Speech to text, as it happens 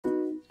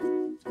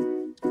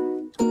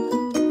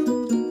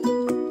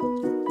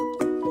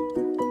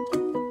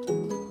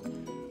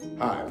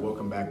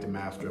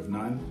master of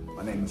none.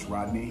 My name is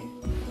Rodney.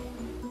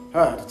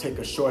 To take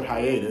a short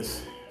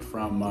hiatus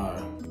from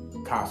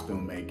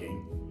costume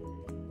making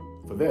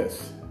for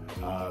this.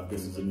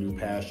 This is a new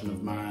passion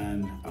of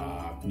mine.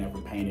 I've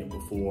never painted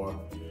before.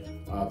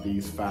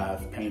 These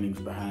 5 paintings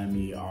behind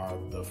me are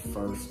the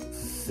first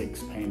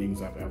 6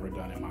 paintings I've ever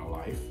done in my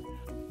life.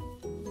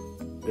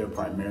 They're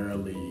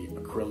primarily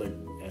acrylic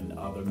and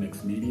other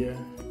mixed media,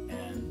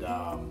 and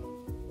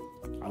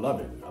I love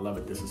it. I love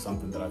it. This is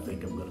something that I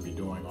think I'm going to be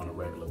doing on a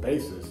regular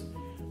basis,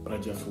 but I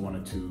just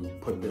wanted to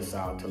put this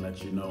out to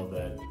let you know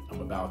that I'm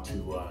about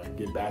to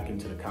get back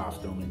into the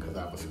costuming because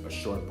I have a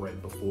short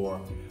break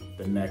before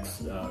the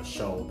next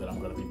show that I'm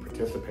going to be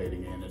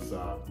participating in. It's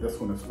this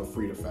one is for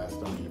FRIDA Fest.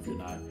 I mean, if you're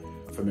not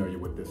familiar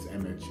with this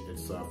image,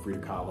 it's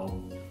FRIDA KAHLO,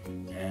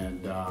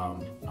 and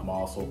I'm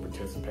also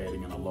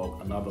participating in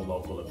another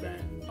local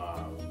event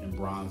in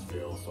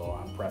Bronzeville, so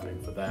I'm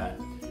prepping for that.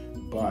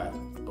 But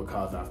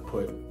because I've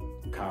put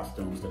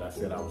costumes that I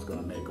said I was going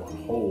to make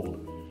on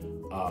hold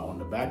on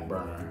the back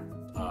burner,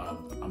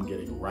 I'm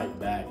getting right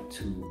back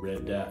to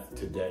Red Death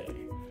today.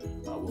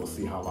 We'll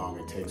see how long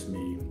it takes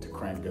me to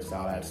crank this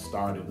out. I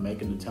started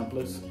making the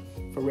templates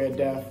for Red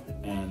Death,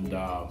 and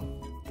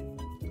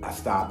I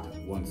stopped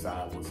once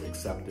I was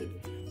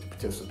accepted to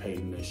participate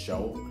in this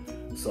show.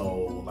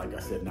 So like I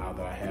said, now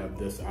that I have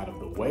this out of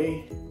the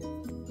way,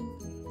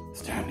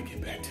 it's time to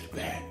get back to the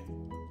bag.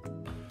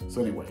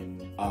 So anyway,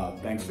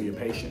 thanks for your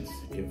patience.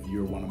 If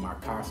you're one of my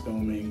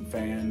costuming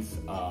fans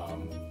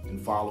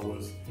and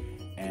followers,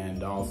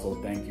 and also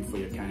thank you for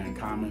your kind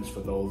comments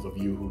for those of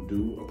you who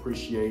do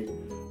appreciate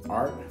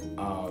art.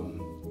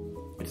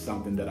 It's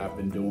something that I've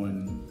been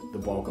doing the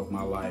bulk of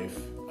my life.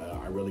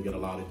 I really get a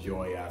lot of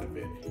joy out of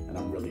it, and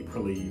I'm really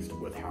pleased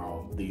with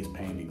how these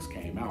paintings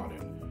came out.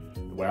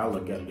 And the way I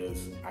look at it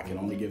is, I can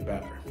only get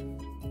better.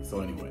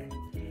 So anyway,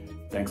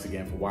 thanks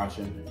again for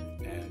watching,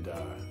 and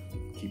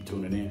keep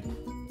tuning in.